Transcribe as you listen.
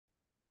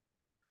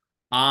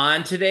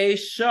On today's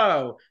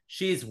show,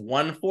 she's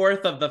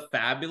one-fourth of the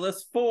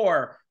Fabulous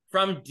Four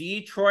from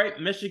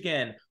Detroit,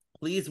 Michigan.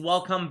 Please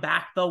welcome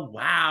back the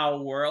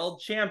WoW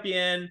World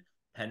Champion,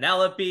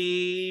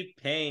 Penelope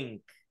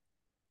Pink.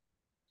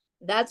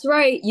 That's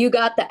right. You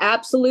got the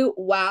absolute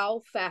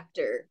wow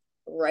factor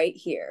right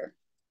here.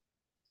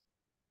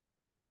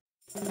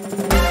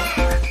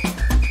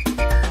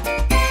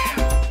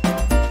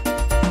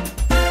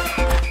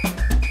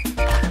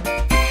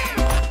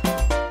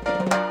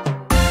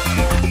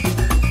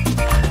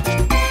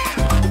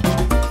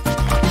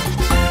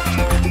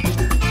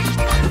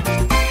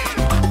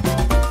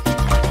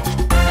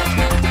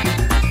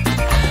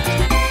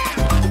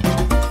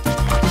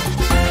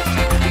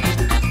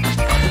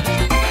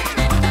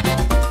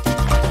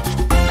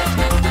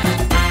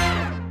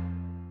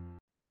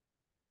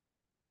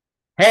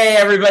 Hey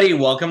everybody,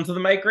 welcome to the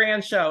Mike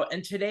Grand Show.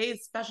 And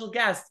today's special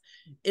guest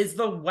is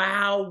the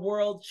WoW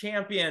World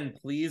Champion.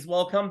 Please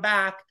welcome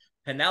back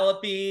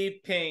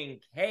Penelope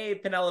Pink. Hey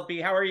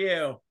Penelope, how are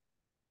you?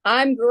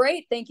 I'm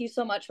great. Thank you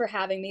so much for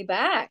having me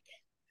back.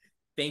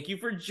 Thank you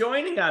for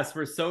joining us.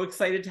 We're so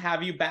excited to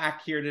have you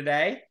back here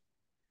today.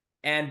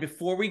 And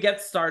before we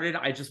get started,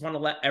 I just want to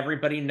let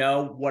everybody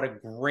know what a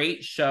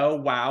great show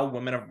WoW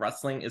Women of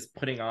Wrestling is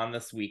putting on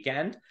this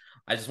weekend.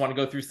 I just want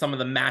to go through some of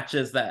the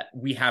matches that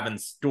we have in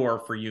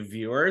store for you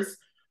viewers.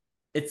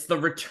 It's the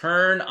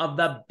return of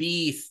the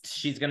Beast.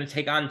 She's going to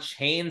take on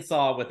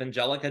Chainsaw with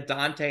Angelica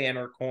Dante in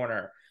her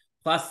corner.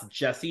 Plus,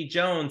 Jesse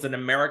Jones and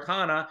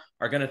Americana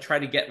are going to try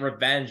to get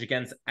revenge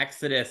against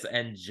Exodus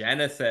and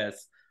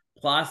Genesis.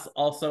 Plus,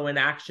 also in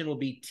action will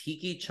be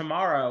Tiki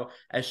Chamorro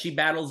as she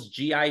battles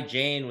G.I.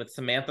 Jane with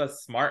Samantha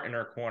Smart in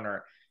her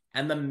corner.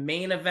 And the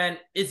main event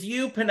is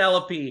you,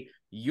 Penelope.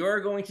 You're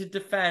going to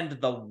defend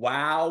the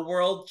WoW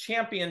World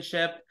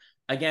Championship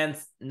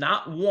against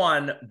not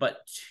one, but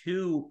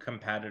two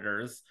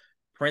competitors,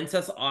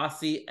 Princess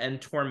Aussie and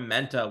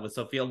Tormenta with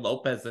Sophia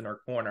Lopez in her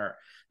corner.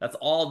 That's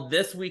all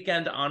this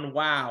weekend on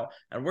WoW.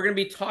 And we're going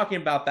to be talking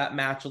about that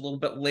match a little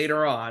bit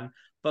later on.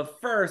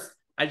 But first,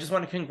 I just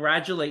want to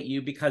congratulate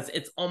you because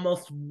it's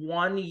almost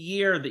 1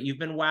 year that you've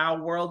been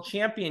WoW World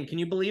Champion. Can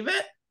you believe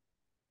it?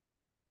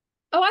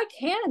 Oh, I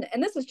can.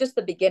 And this is just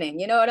the beginning.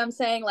 You know what I'm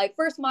saying? Like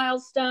first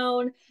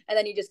milestone, and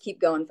then you just keep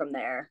going from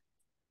there.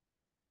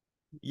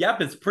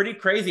 Yep, it's pretty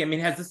crazy. I mean,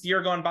 has this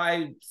year gone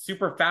by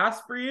super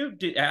fast for you?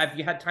 Have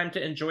you had time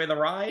to enjoy the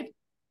ride?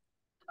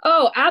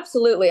 Oh,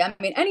 absolutely. I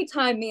mean,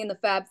 anytime me and the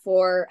Fab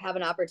Four have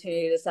an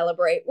opportunity to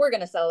celebrate, we're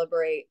going to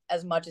celebrate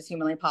as much as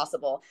humanly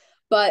possible.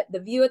 But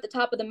the view at the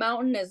top of the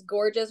mountain is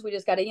gorgeous. We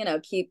just got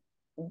to, keep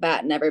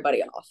batting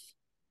everybody off.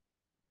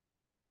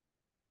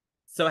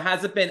 So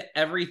has it been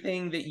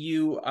everything that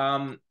you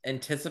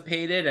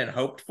anticipated and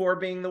hoped for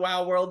being the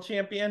WoW World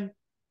Champion?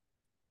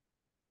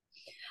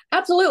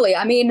 Absolutely.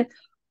 I mean,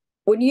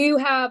 when you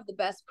have the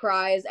best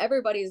prize,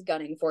 everybody's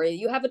gunning for you.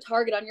 You have a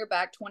target on your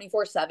back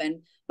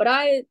 24/7, but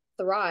I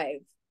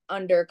thrive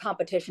under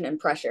competition and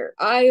pressure.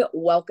 I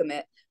welcome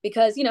it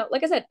because,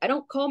 like I said, I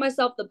don't call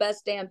myself the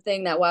best damn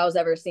thing that WoW's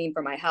ever seen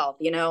for my health.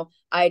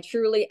 I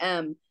truly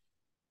am.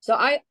 So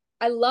I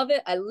love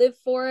it. I live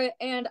for it,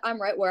 and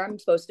I'm right where I'm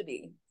supposed to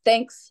be.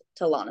 Thanks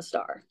to Lana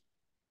Star.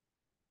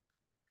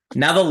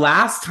 Now, the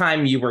last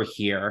time you were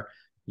here,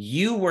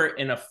 you were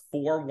in a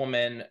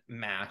 4-woman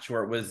match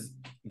where it was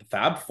the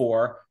Fab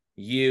Four,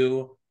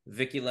 you,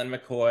 Vicky Lynn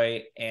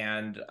McCoy,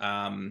 and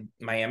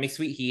Miami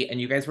Sweet Heat,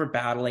 and you guys were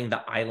battling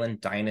the Island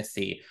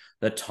Dynasty,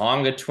 the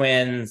Tonga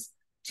Twins,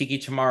 Tiki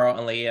Chamorro,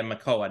 and Leia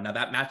Makoa. Now,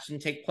 that match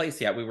didn't take place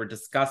yet. We were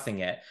discussing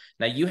it.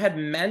 Now, you had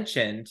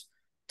mentioned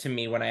to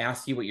me when I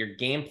asked you what your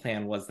game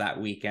plan was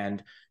that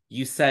weekend,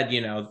 you said,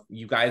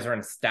 you guys are an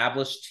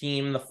established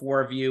team, the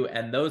 4 of you,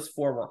 and those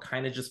 4 were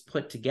kind of just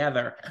put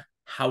together.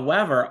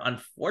 However,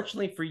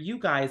 unfortunately for you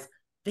guys,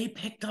 they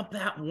picked up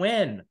that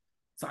win.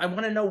 So I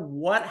want to know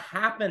what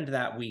happened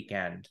that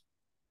weekend.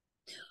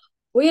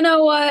 Well, you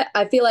know what?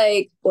 I feel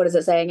like, what is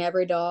it saying?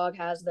 Every dog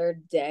has their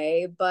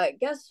day. But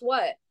guess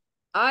what?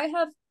 I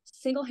have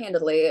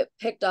single-handedly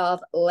picked off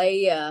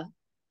Leia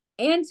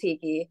and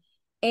Tiki,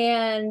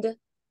 and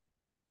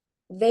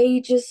they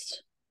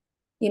just,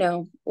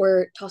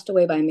 were tossed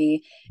away by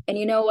me. And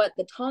you know what?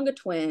 The Tonga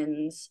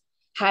twins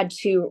had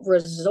to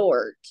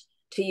resort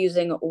to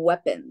using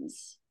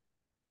weapons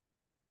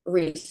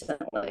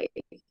recently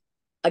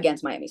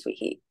against Miami Sweet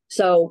Heat.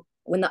 So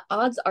when the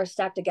odds are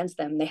stacked against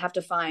them, they have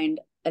to find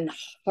a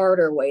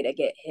harder way to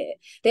get hit.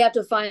 They have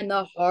to find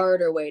the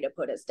harder way to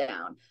put us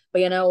down.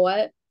 But you know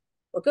what?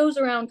 What goes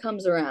around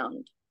comes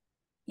around.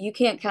 You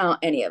can't count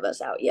any of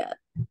us out yet.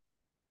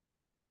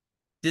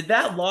 Did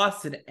that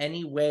loss in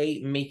any way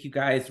make you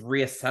guys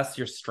reassess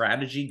your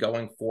strategy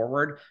going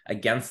forward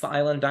against the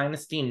Island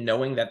Dynasty,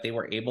 knowing that they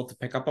were able to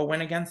pick up a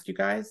win against you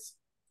guys?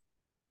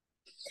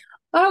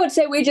 I would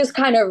say we just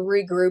kind of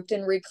regrouped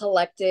and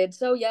recollected.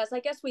 So yes,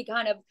 I guess we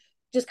kind of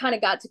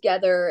got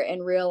together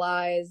and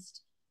realized,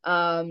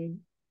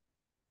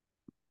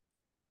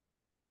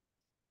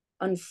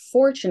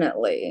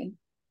 unfortunately,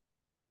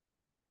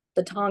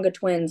 the Tonga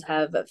twins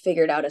have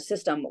figured out a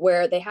system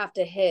where they have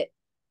to hit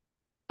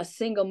a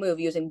single move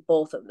using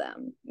both of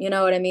them. You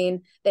know what I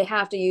mean? They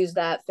have to use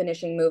that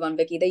finishing move on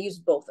Vicky. They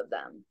used both of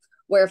them.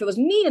 Where if it was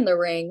me in the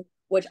ring,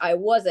 which I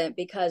wasn't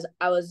because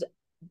I was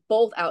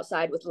both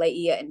outside with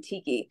Leia and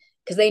Tiki,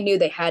 because they knew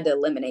they had to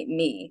eliminate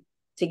me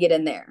to get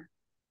in there.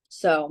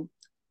 So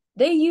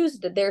they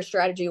used their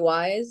strategy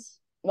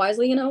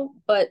wisely, you know,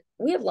 but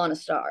we have Lana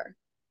Star,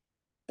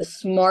 the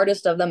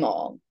smartest of them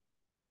all.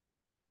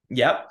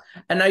 Yep.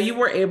 And now you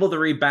were able to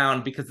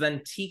rebound because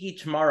then Tiki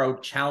tomorrow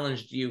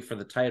challenged you for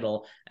the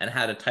title and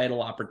had a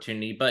title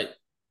opportunity, but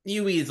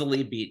you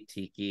easily beat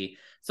Tiki.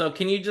 So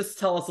can you just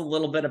tell us a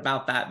little bit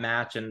about that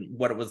match and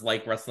what it was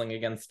like wrestling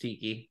against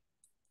Tiki?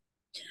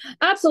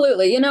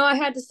 Absolutely. You know, I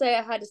had to say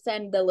I had to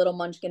send the little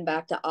munchkin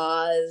back to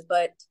Oz,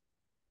 but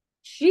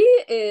she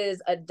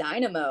is a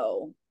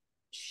dynamo.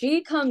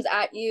 She comes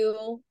at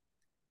you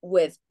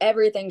with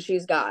everything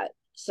she's got.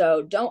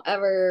 So don't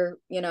ever,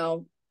 you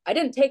know, I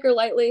didn't take her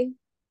lightly,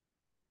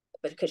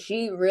 but because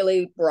she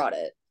really brought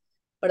it.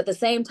 But at the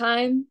same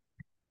time,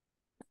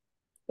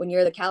 when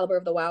you're the caliber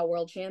of the WoW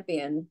World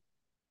Champion,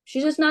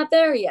 she's just not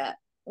there yet.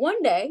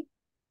 One day,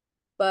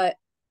 but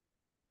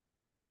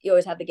you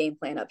always have the game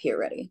plan up here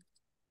ready.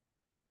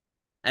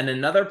 And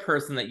another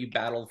person that you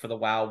battled for the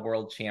WoW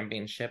World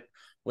Championship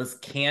was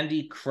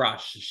Candy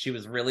Crush. She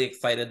was really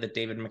excited that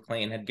David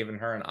McLean had given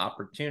her an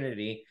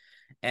opportunity.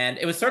 And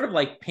it was sort of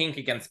like pink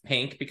against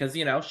pink because,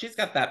 you know, she's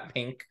got that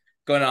pink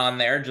going on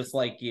there, just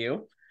like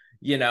you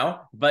know,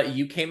 but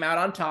you came out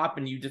on top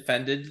and you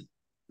defended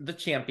the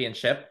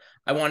championship.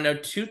 I want to know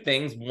two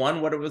things.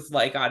 One, what it was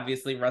like,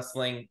 obviously,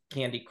 wrestling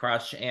Candy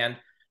Crush. And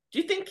do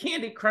you think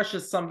Candy Crush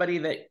is somebody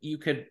that you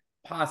could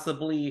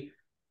possibly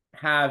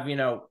have, you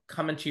know,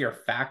 come into your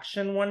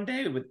faction one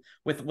day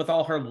with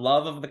all her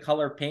love of the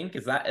color pink?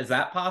 Is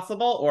that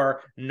possible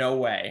or no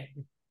way?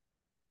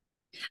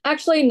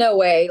 Actually, no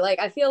way. Like,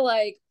 I feel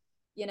like,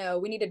 you know,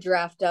 we need to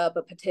draft up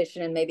a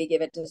petition and maybe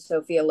give it to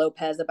Sophia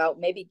Lopez about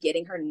maybe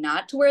getting her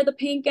not to wear the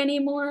pink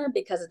anymore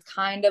because it's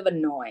kind of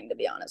annoying, to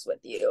be honest with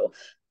you.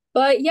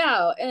 But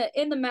yeah,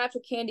 in the match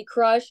with Candy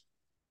Crush,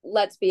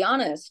 let's be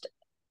honest,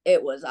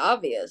 it was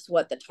obvious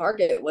what the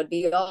target would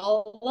be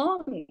all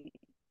along.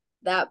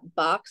 That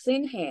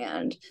boxing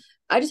hand.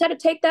 I just had to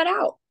take that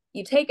out.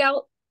 You take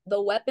out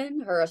the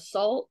weapon, her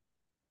assault,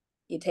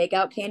 you take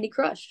out Candy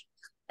Crush.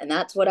 And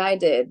that's what I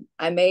did.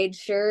 I made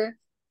sure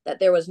that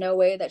there was no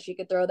way that she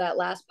could throw that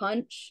last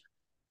punch,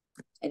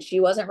 and she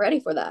wasn't ready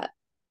for that.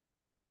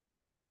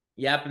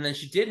 Yep, and then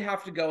she did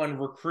have to go and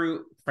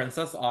recruit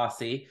Princess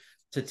Aussie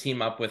to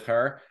team up with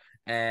her,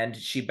 and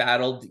she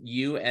battled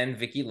you and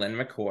Vicky Lynn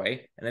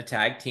McCoy in a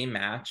tag team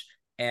match.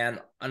 And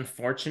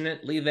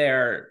unfortunately,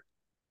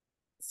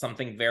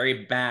 something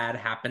very bad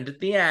happened at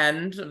the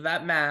end of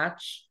that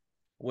match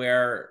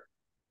where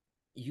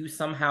you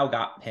somehow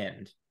got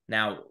pinned.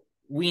 Now,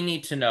 we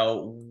need to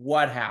know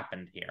what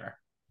happened here.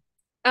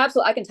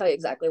 Absolutely, I can tell you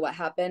exactly what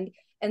happened.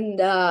 And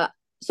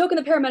so can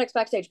the paramedics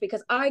backstage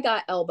because I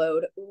got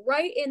elbowed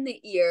right in the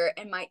ear,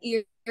 and my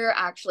ear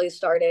actually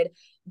started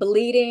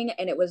bleeding,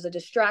 and it was a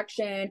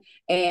distraction,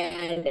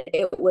 and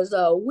it was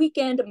a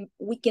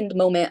weakened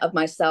moment of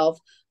myself.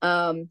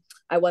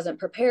 I wasn't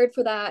prepared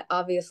for that.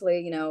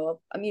 Obviously, you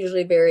know, I'm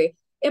usually very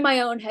in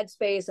my own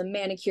headspace and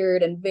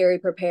manicured and very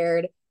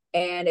prepared.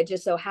 And it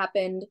just so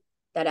happened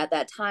that at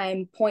that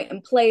time, point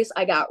and place,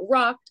 I got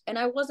rocked and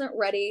I wasn't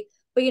ready.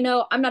 But you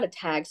know, I'm not a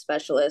tag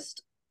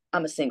specialist.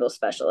 I'm a single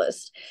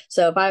specialist.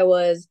 So if I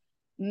was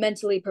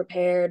mentally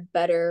prepared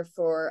better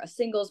for a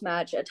singles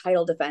match, a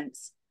title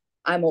defense,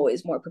 I'm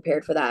always more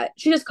prepared for that.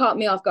 She just caught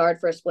me off guard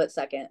for a split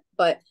second,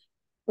 but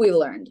we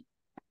learned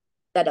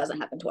that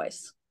doesn't happen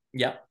twice.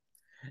 Yep.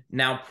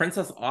 Now,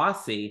 Princess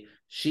Aussie,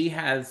 she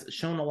has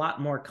shown a lot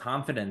more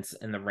confidence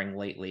in the ring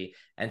lately,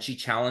 and she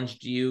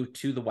challenged you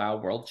to the WoW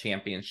World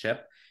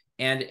Championship.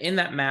 And in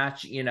that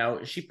match, you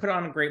know, she put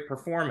on a great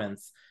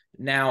performance.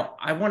 Now,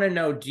 I want to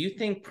know, do you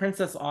think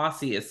Princess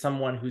Aussie is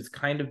someone who's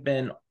kind of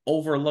been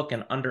overlooked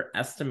and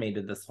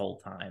underestimated this whole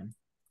time?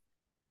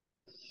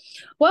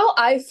 Well,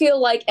 I feel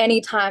like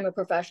anytime a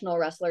professional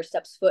wrestler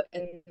steps foot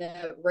in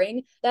the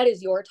ring, that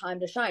is your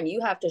time to shine.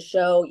 You have to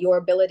show your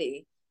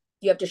ability.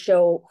 You have to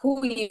show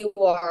who you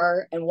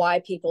are and why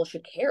people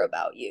should care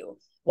about you.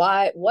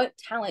 Why, what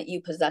talent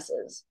you possess,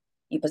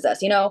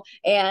 you know,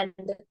 and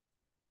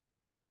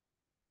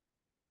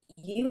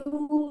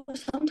you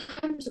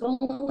sometimes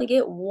only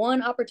get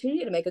one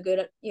opportunity to make a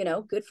good, you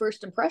know, good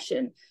first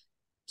impression.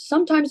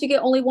 Sometimes you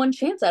get only one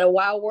chance at a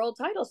WoW World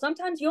title.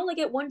 Sometimes you only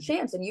get one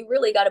chance, and you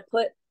really got to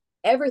put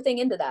everything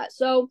into that.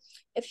 So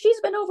if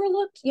she's been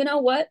overlooked, you know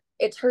what?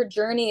 It's her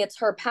journey, it's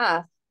her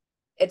path.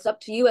 It's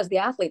up to you as the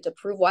athlete to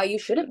prove why you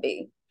shouldn't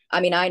be.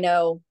 I mean, I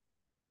know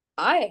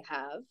I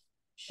have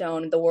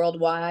shown the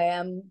world why I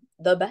am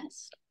the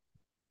best.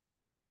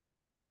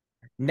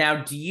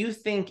 Now, do you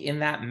think in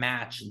that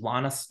match,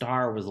 Lana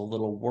Starr was a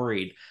little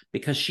worried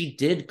because she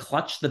did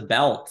clutch the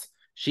belt?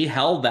 She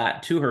held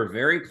that to her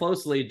very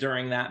closely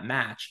during that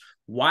match.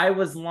 Why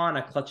was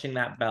Lana clutching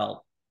that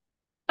belt?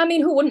 I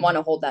mean, who wouldn't want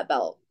to hold that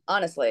belt?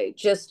 Honestly,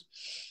 just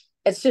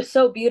it's just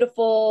so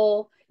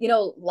beautiful.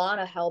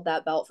 Lana held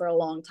that belt for a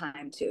long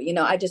time too.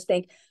 I just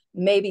think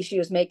maybe she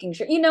was making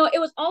sure, it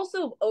was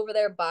also over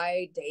there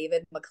by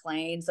David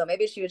McLean. So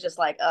maybe she was just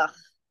like, ugh,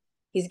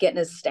 he's getting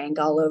his stank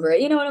all over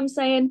it. You know what I'm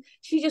saying?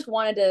 She just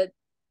wanted to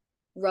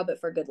rub it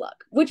for good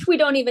luck, which we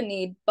don't even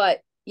need,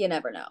 but you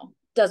never know.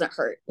 Doesn't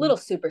hurt. Little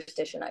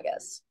superstition, I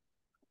guess.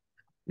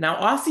 Now,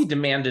 Aussie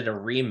demanded a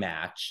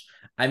rematch.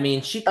 I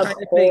mean, Of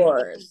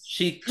course.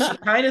 she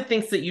kind of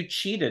thinks that you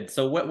cheated.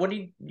 So what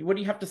do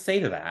you have to say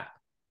to that?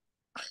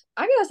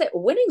 I gotta say,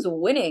 winning's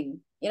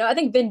winning. I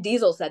think Vin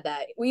Diesel said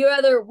that. We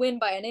either win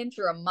by an inch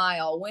or a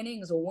mile.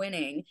 Winning's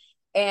winning.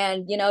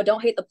 And,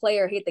 don't hate the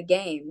player, hate the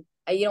game.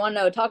 You don't want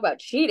to know, talk about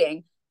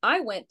cheating.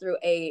 I went through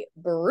a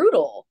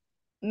brutal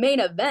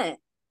main event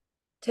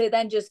to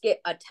then just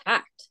get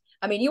attacked.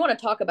 I mean, you want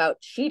to talk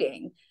about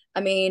cheating.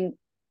 I mean,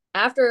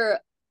 after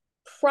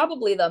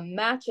probably the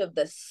match of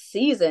the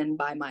season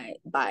by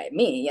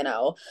me,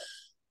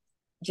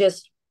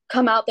 just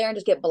come out there and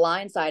just get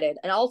blindsided.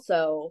 And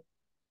also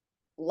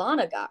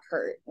Lana got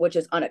hurt, which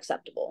is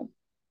unacceptable.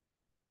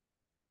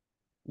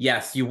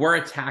 Yes, you were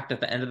attacked at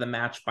the end of the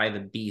match by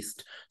the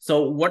Beast.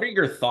 So what are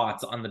your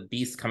thoughts on the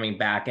Beast coming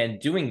back and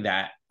doing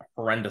that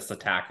horrendous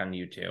attack on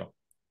you two?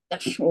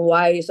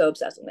 Why are you so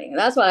obsessed with me?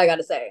 That's what I got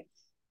to say.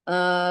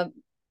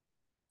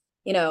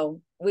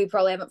 We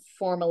probably haven't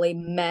formally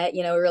met,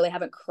 we really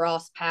haven't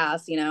crossed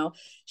paths,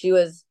 she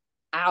was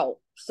out.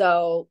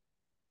 So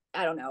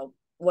I don't know,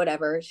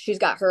 whatever. She's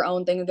got her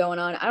own thing going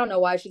on. I don't know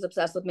why she's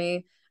obsessed with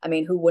me. I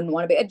mean, who wouldn't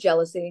want to be a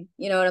jealousy?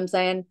 You know what I'm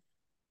saying?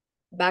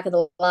 Back of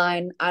the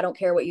line. I don't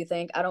care what you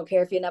think. I don't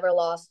care if you never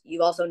lost.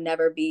 You also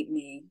never beat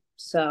me.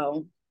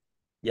 So,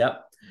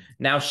 yep.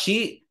 Now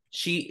she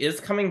is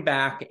coming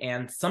back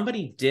and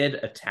somebody did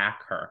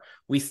attack her.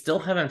 We still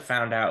haven't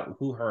found out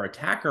who her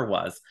attacker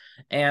was.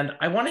 And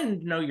I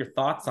wanted to know your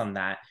thoughts on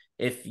that.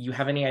 If you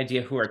have any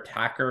idea who her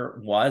attacker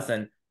was,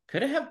 and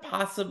could it have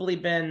possibly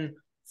been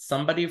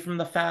somebody from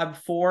the Fab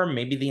Four,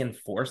 maybe the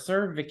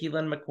Enforcer, Vicky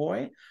Lynn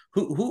McCoy?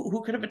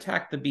 Who could have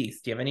attacked the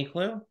Beast? Do you have any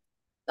clue?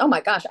 oh my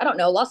gosh, I don't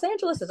know. Los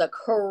Angeles is a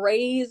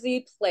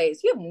crazy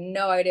place. You have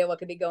no idea what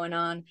could be going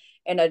on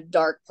in a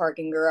dark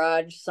parking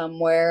garage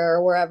somewhere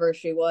or wherever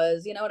she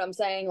was. You know what I'm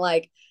saying?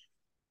 Like,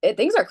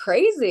 things are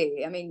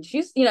crazy. I mean,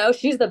 she's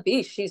the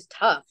beast. She's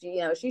tough.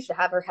 She should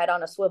have her head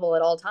on a swivel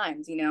at all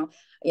times. I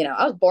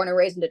was born and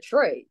raised in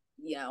Detroit.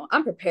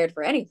 I'm prepared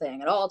for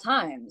anything at all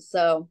times.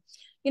 So,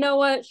 you know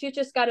what? She's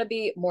just got to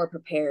be more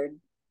prepared.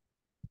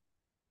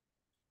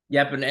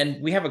 Yep,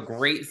 and we have a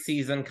great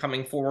season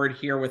coming forward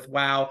here with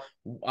WoW.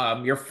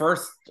 Your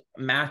first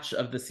match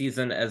of the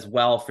season as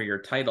well for your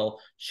title.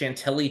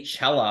 Chantilly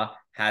Chella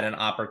had an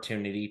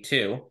opportunity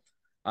too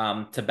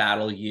to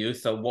battle you.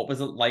 So what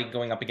was it like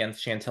going up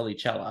against Chantilly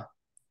Chella?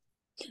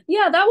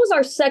 Yeah, that was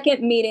our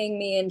second meeting,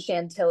 me and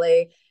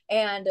Chantilly.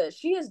 And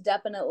she is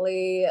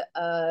definitely,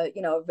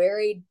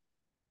 very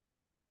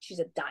she's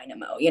a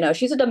dynamo.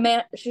 She's a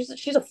demand.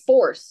 She's a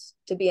force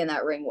to be in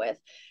that ring with.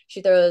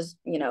 She throws,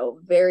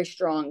 very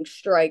strong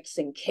strikes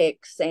and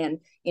kicks, and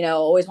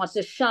always wants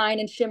to shine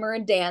and shimmer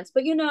and dance.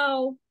 But you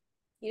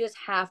just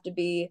have to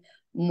be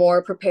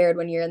more prepared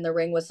when you're in the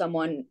ring with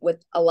someone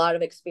with a lot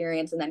of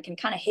experience, and then can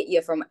kind of hit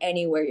you from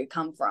anywhere you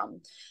come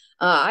from.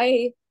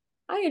 I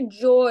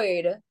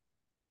enjoyed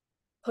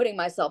putting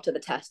myself to the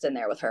test in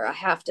there with her. I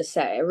have to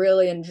say, I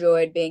really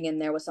enjoyed being in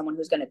there with someone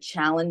who's going to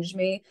challenge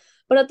me.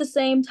 But at the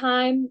same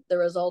time, the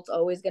result's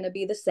always going to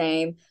be the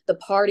same. The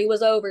party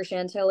was over,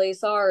 Chantilly.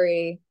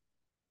 Sorry.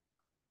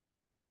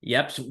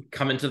 Yep,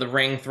 coming to the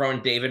ring, throwing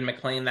David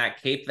McLean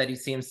that cape that he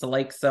seems to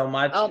like so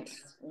much. Oh,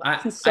 I,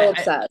 he's so I,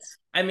 obsessed.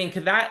 I mean,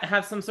 could that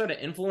have some sort of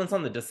influence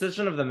on the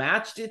decision of the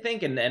match, do you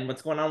think? And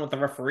what's going on with the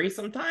referee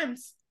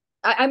sometimes?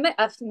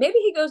 Maybe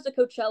he goes to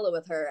Coachella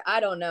with her.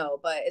 I don't know,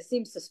 but it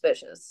seems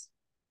suspicious.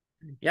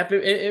 Yep,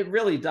 it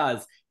really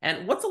does.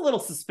 And what's a little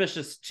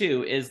suspicious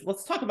too is,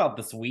 let's talk about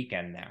this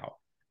weekend now.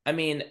 I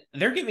mean,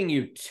 they're giving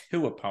you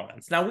two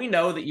opponents. Now, we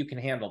know that you can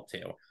handle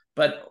two,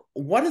 but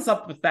what is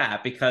up with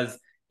that? Because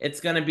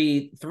it's going to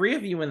be three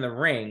of you in the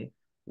ring,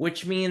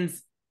 which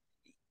means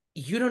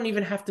you don't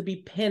even have to be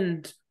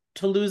pinned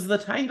to lose the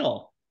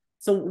title.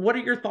 So what are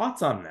your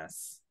thoughts on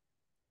this?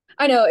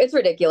 I know it's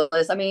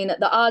ridiculous. I mean,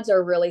 the odds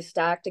are really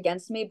stacked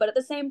against me, but at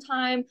the same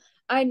time,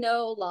 I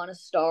know Lana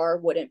Starr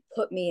wouldn't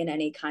put me in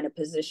any kind of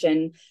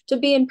position to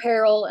be in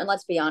peril. And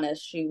let's be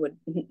honest, she would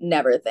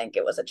never think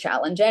it was a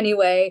challenge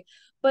anyway.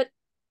 But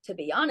to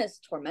be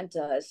honest,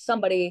 Tormenta is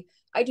somebody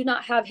I do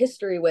not have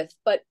history with,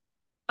 but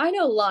I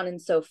know Lana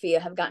and Sophia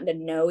have gotten to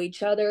know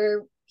each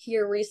other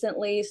here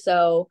recently.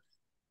 So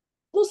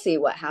we'll see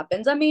what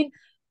happens. I mean,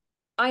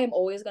 I am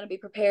always going to be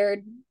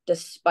prepared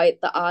despite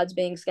the odds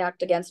being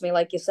stacked against me,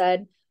 like you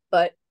said.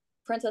 But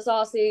Princess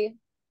Aussie,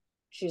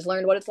 she's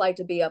learned what it's like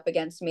to be up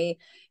against me.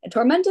 And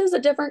Tormenta is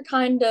a different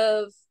kind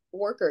of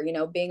worker,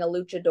 being a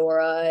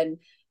luchadora and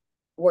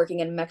working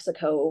in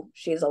Mexico.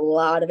 She has a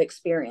lot of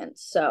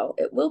experience. So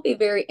it will be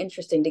very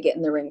interesting to get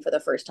in the ring for the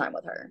first time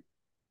with her.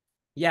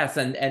 Yes,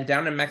 and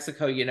down in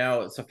Mexico,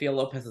 Sofia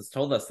Lopez has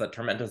told us that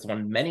Tormenta's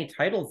won many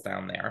titles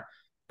down there.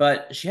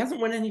 but she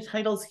hasn't won any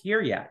titles here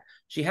yet.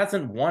 She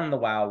hasn't won the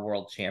WoW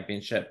World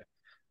Championship.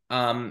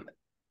 Um,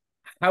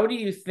 how do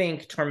you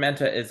think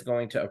Tormenta is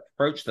going to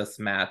approach this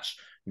match,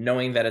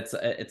 knowing that it's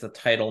a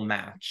title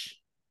match?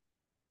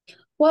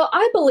 Well,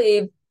 I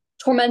believe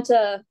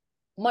Tormenta,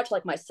 much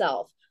like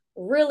myself,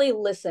 really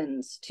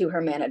listens to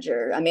her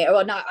manager. I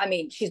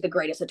mean, she's the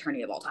greatest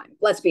attorney of all time.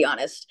 Let's be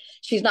honest.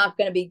 She's not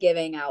going to be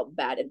giving out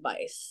bad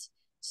advice.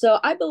 So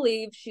I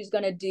believe she's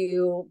going to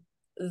do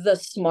the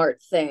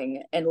smart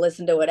thing and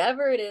listen to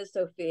whatever it is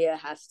Sophia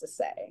has to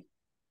say.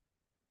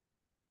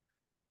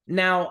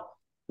 Now,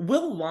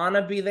 will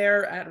Lana be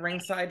there at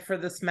ringside for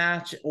this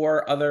match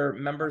or other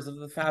members of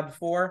the Fab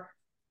Four?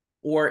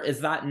 Or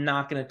is that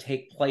not going to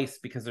take place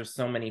because there's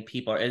so many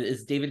people?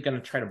 Is David going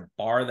to try to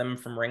bar them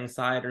from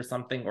ringside or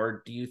something?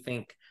 Or do you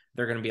think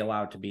they're going to be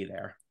allowed to be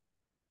there?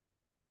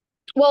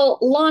 Well,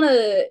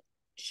 Lana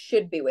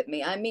should be with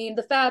me. I mean,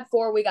 the Fab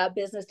Four, we got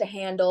business to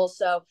handle.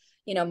 So,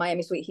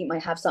 Miami Sweet Heat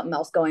might have something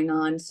else going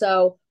on.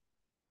 So,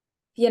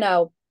 you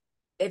know,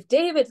 if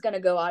David's going to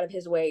go out of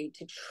his way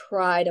to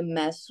try to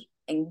mess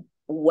and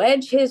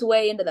wedge his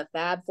way into the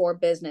Fab Four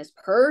business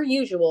per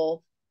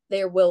usual,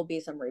 there will be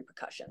some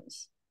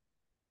repercussions.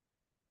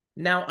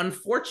 Now,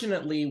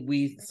 unfortunately,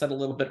 we said a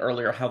little bit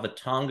earlier how the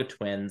Tonga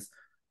twins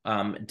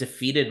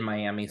defeated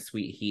Miami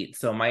Sweet Heat.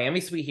 So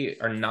Miami Sweet Heat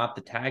are not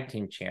the tag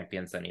team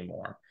champions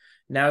anymore.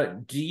 Now,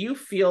 do you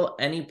feel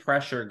any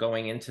pressure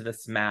going into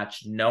this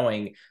match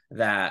knowing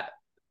that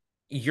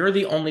you're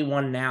the only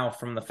one now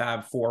from the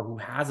Fab Four who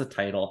has a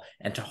title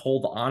and to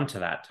hold on to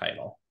that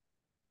title?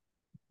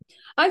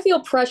 I feel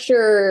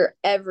pressure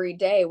every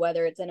day,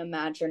 whether it's in a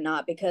match or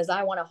not, because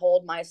I want to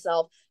hold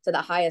myself to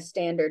the highest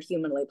standard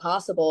humanly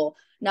possible,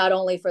 not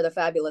only for the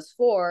Fabulous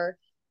Four,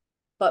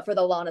 but for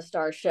the Lana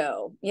Star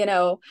show.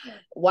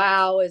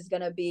 WoW is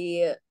going to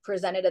be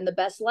presented in the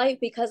best light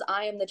because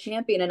I am the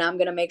champion and I'm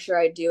going to make sure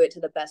I do it to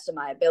the best of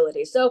my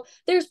ability. So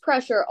there's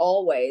pressure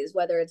always,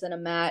 whether it's in a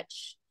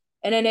match,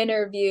 in an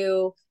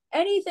interview,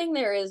 anything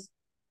there is,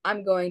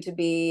 I'm going to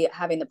be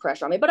having the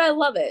pressure on me. But I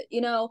love it,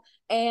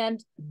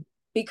 and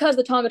because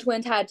the Tonga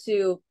twins had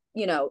to,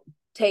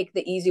 take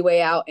the easy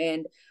way out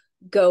and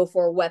go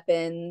for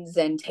weapons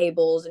and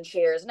tables and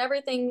chairs and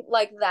everything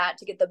like that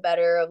to get the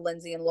better of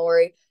Lindsay and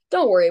Lori.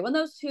 Don't worry, when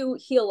those two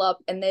heal up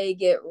and they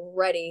get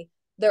ready,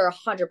 they're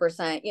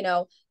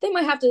 100%. They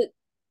might have to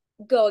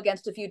go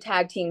against a few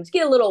tag teams,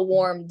 get a little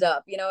warmed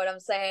up. You know what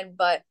I'm saying?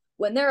 But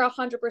when they're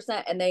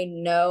 100% and they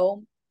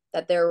know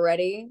that they're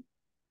ready,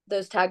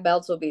 those tag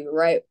belts will be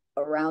right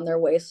around their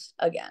waist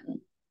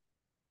again.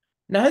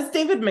 Now, has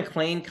David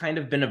McLean kind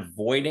of been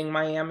avoiding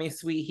Miami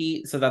Sweet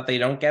Heat so that they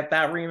don't get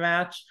that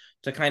rematch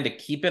to kind of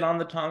keep it on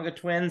the Tonga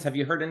twins? Have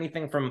you heard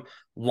anything from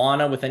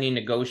Lana with any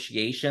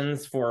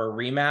negotiations for a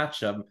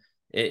rematch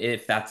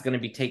if that's going to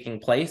be taking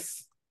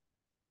place?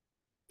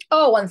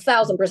 Oh,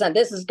 1000%.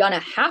 This is going to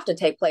have to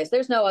take place.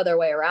 There's no other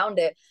way around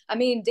it. I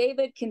mean,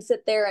 David can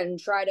sit there and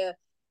try to,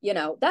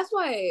 that's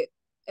why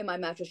in my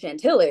match with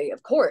Chantilly,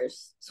 of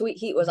course, Sweet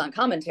Heat was on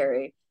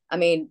commentary. I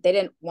mean, they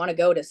didn't want to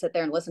go to sit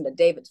there and listen to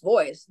David's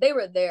voice. They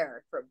were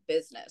there for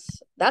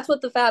business. That's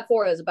what the Fab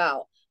Four is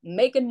about,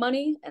 making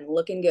money and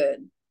looking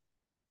good.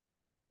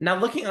 Now,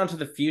 looking onto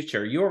the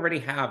future, you already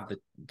have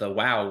the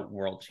WoW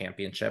World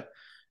Championship.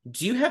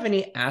 Do you have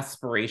any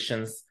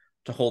aspirations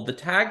to hold the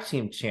tag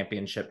team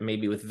championship,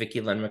 maybe with Vicky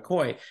Lynn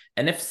McCoy?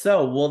 And if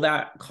so, will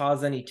that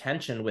cause any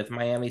tension with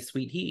Miami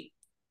Sweet Heat?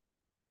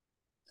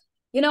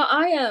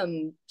 I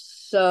am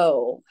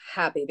so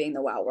happy being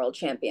the WoW World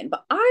Champion,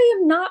 but I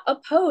am not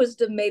opposed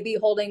to maybe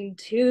holding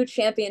two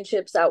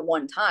championships at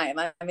one time.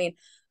 I mean,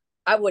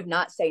 I would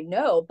not say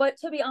no, but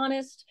to be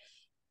honest,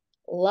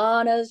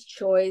 Lana's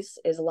choice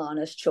is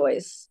Lana's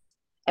choice.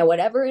 And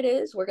whatever it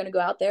is, we're going to go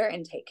out there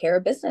and take care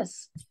of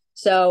business.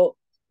 So,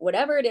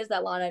 whatever it is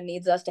that Lana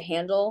needs us to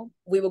handle,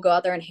 we will go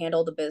out there and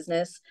handle the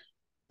business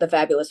the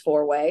Fabulous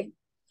Four way.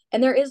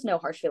 And there is no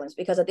harsh feelings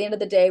because at the end of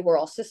the day, we're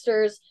all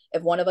sisters.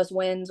 If one of us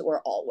wins, we're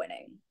all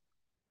winning.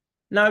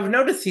 Now, I've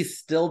noticed he's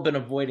still been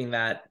avoiding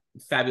that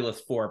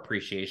Fabulous Four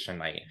appreciation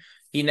night.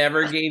 He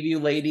never gave you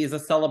ladies a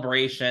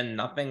celebration.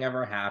 Nothing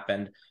ever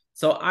happened.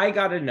 So I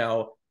got to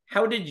know,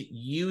 how did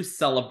you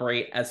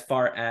celebrate as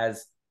far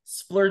as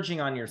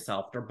splurging on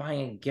yourself or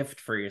buying a gift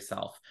for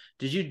yourself?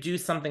 Did you do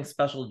something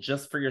special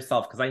just for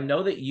yourself? Because I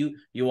know that you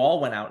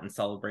all went out and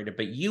celebrated,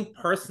 but you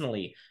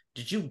personally,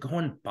 did you go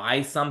and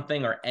buy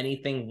something or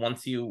anything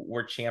once you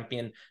were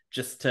champion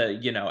just to,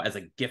 as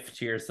a gift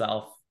to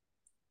yourself?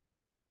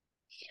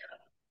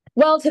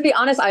 Well, to be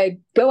honest, I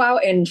go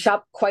out and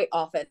shop quite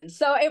often.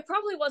 So it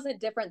probably wasn't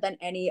different than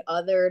any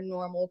other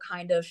normal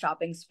kind of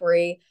shopping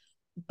spree.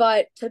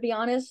 But to be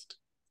honest,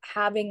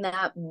 having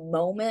that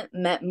moment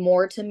meant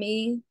more to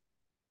me.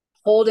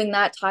 Holding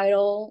that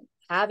title,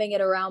 having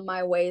it around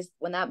my waist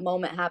when that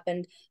moment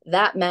happened,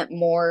 that meant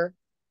more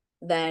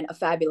than a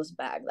fabulous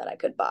bag that I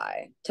could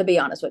buy, to be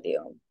honest with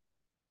you.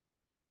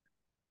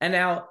 And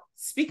now,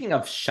 speaking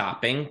of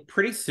shopping,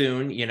 pretty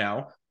soon,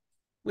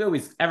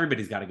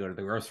 everybody's got to go to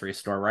the grocery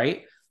store,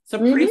 right? So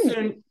pretty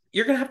soon,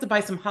 you're going to have to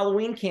buy some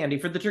Halloween candy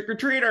for the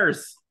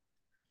trick-or-treaters.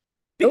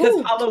 because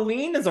Oh,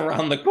 Halloween is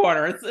around the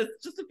corner. It's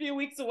just a few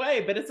weeks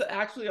away, but it's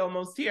actually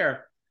almost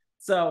here.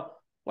 So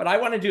what I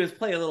want to do is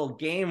play a little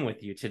game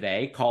with you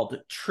today called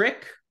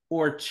Trick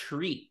or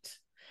Treat.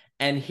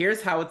 And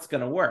here's how it's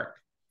going to work.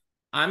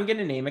 I'm going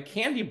to name a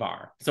candy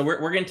bar. So we're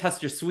going to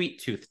test your sweet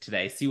tooth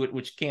today, see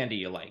which candy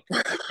you like.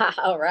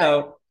 all right.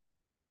 So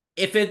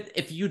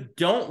if you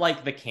don't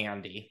like the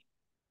candy,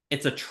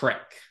 it's a trick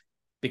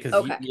because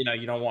Okay.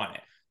 you don't want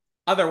it.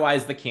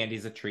 Otherwise, the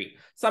candy's a treat.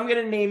 So I'm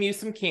going to name you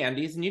some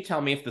candies and you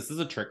tell me if this is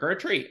a trick or a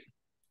treat.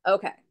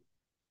 Okay.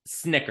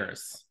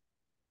 Snickers.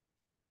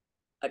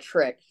 A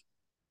trick.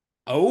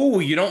 Oh,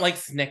 you don't like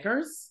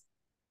Snickers?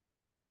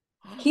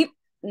 Keep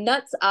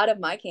nuts out of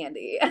my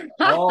candy.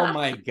 Oh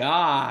my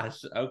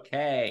gosh.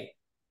 Okay.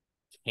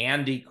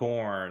 Candy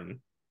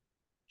corn.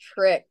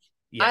 Trick.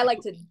 I Yeah. like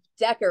to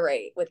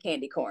decorate with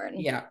candy corn.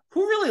 Yeah.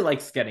 Who really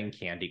likes getting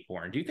candy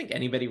corn? Do you think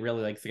anybody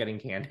really likes getting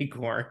candy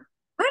corn?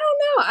 I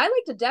don't know. I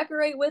like to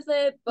decorate with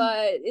it,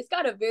 but it's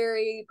got a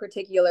very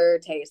particular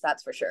taste,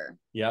 that's for sure.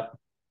 Yep.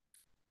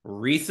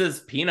 Reese's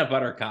peanut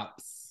butter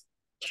cups.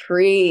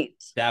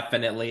 Treat,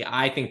 Definitely.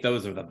 I think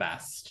those are the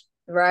best.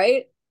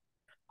 right?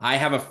 I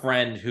have a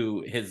friend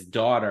who his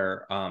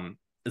daughter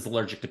is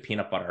allergic to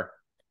peanut butter.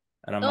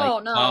 And I'm like, Oh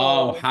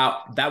oh, no.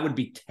 how that would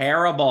be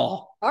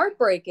terrible.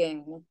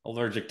 Heartbreaking.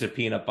 Allergic to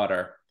peanut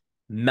butter.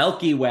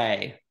 Milky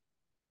Way.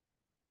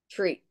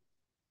 Treat,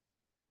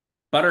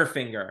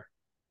 Butterfinger.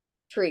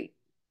 treat,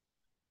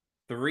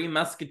 Three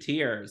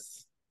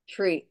Musketeers.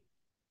 treat,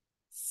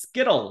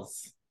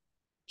 Skittles.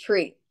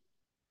 treat,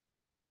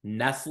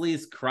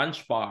 Nestle's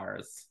Crunch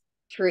Bars.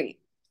 treat,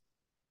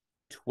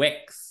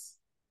 Twix.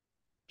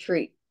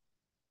 treat.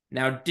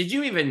 Now, did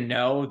you even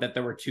know that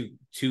there were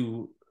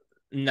two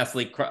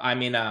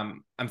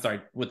I'm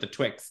sorry, with the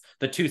Twix,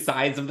 the two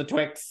sides of the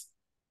Twix?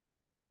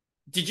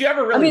 Did you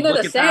ever I really mean, they're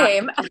look the at that?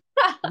 same.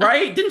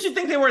 Right? Didn't you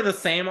think they were the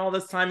same all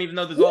this time, even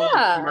though there's all these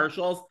Yeah.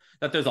 commercials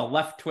that there's a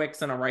left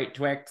Twix and a right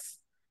Twix,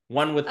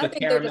 one with I the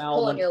think they're just caramel,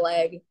 pulling one. your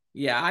leg.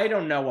 Yeah, I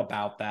don't know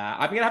about that.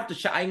 I'm gonna have to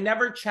check. I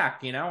never check,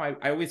 I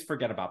always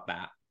forget about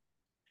that.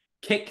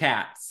 Kit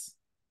Kats,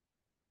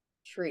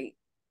 Treat,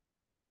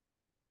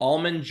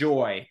 Almond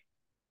Joy,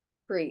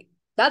 treat.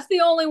 That's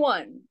the only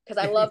one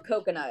because I love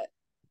coconut.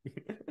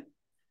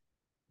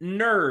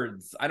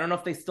 Nerds. I don't know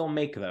if they still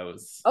make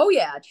those. Oh,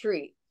 yeah,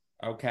 treat.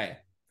 Okay.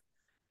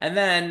 And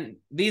then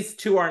these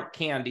two aren't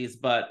candies,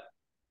 but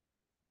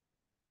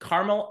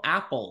caramel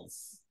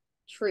apples.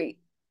 Treat.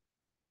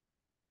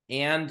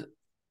 And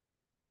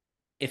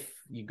if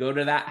you go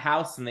to that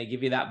house and they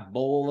give you that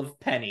bowl of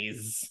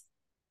pennies,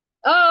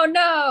 Oh,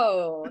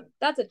 no.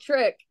 That's a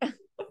trick.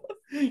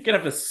 you're gonna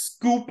have to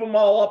scoop them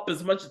all up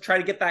as much to try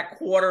to get that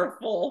quarter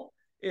full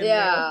in there.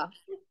 Yeah.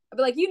 I'd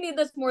be like, you need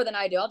this more than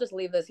I do. I'll just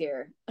leave this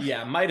here.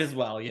 Yeah, might as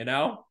well.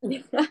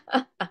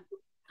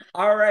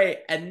 All right,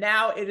 and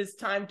now it is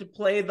time to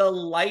play the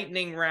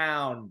lightning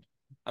round.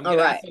 I'm All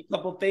gonna right. ask you a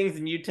couple things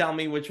and you tell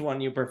me which one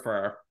you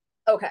prefer.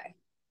 Okay.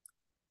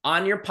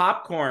 On your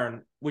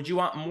popcorn, would you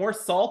want more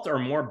salt or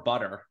more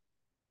butter?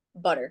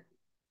 Butter.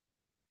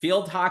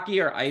 Field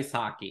hockey or ice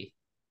hockey?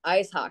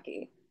 Ice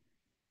hockey.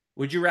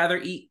 Would you rather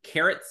eat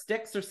carrot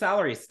sticks or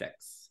celery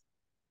sticks?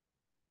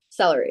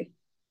 Celery.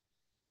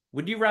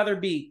 Would you rather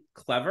be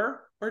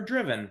clever or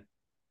driven?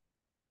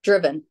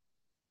 Driven.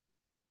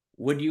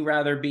 Would you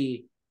rather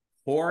be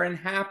poor and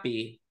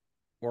happy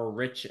or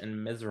rich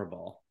and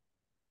miserable?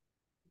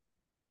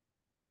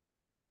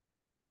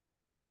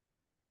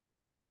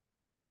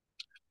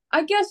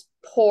 I guess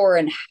poor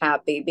and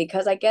happy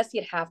because I guess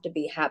you'd have to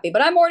be happy,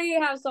 but I'm already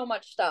have so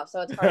much stuff,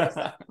 so it's hard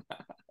to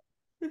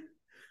say.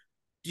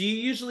 Do you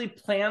usually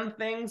plan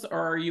things or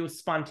are you a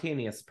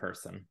spontaneous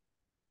person?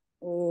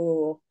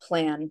 Ooh,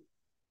 plan.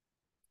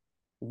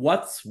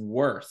 What's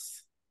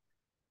worse?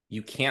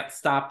 You can't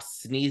stop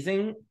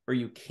sneezing or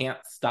you can't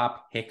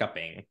stop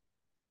hiccuping?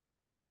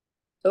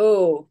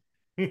 Ooh,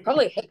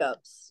 probably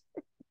hiccups.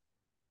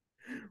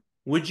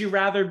 Would you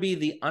rather be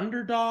the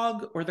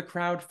underdog or the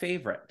crowd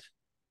favorite?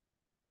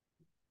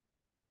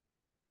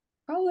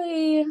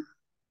 Probably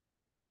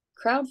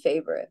crowd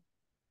favorite.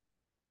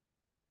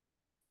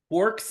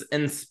 Forks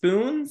and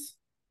spoons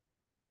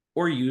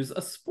or use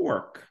a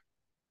spork?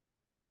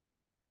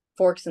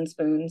 Forks and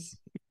spoons.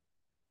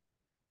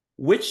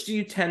 Which do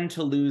you tend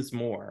to lose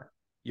more,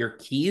 your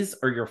keys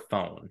or your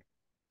phone?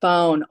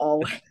 Phone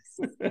always.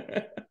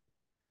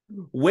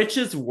 Which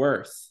is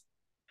worse,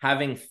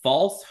 having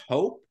false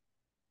hope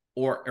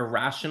or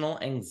irrational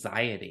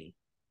anxiety?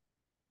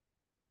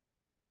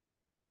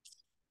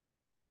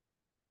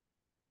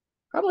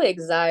 Probably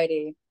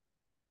anxiety.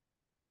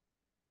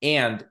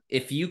 And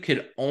if you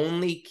could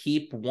only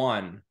keep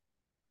one,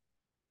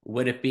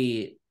 would it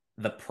be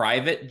the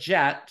private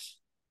jet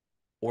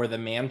or the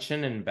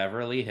mansion in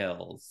Beverly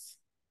Hills?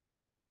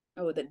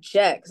 Oh, the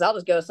jet, because I'll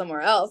just go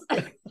somewhere else.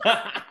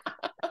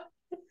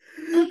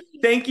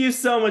 Thank you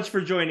so much for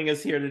joining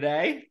us here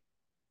today.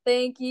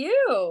 Thank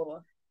you.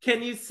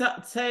 Can you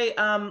say,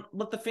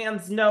 let the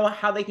fans know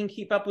how they can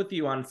keep up with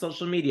you on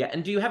social media?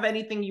 And do you have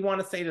anything you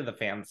want to say to the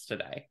fans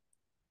today?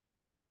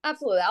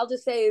 Absolutely. I'll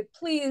just say,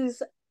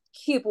 please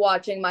keep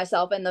watching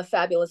myself and the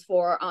Fabulous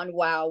Four on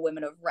WoW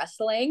Women of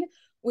Wrestling.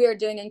 We are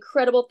doing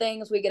incredible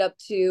things. We get up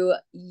to,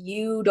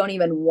 you don't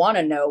even want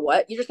to know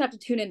what. You're just gonna have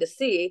to tune in to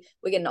see.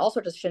 We get in all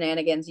sorts of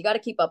shenanigans. You got to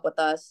keep up with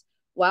us.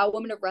 WoW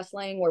Women of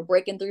Wrestling. We're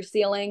breaking through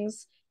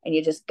ceilings, and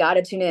you just got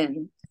to tune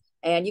in.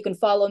 And you can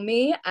follow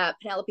me at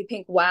Penelope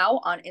Pink Wow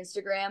on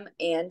Instagram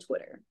and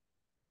Twitter.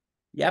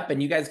 Yep,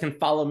 and you guys can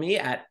follow me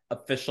at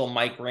official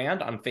Mike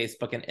Rand on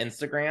Facebook and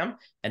Instagram,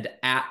 and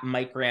at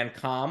Mike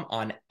Randcom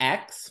on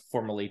X,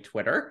 formerly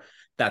Twitter.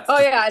 That's Oh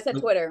just, yeah, I said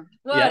Twitter.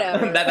 yeah,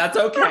 Whatever. that's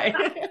okay.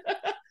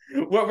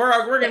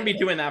 We're going to be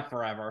doing that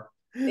forever.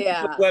 The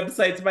Yeah.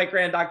 website's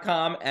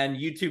MikeRand.com and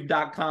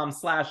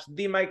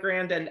YouTube.com/the Mike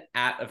Rand and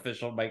at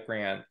official Mike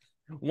Rand.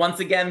 Once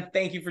again,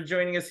 thank you for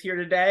joining us here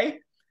today.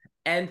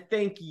 And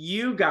thank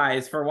you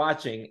guys for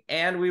watching.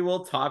 And we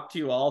will talk to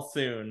you all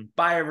soon.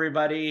 Bye,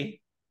 everybody.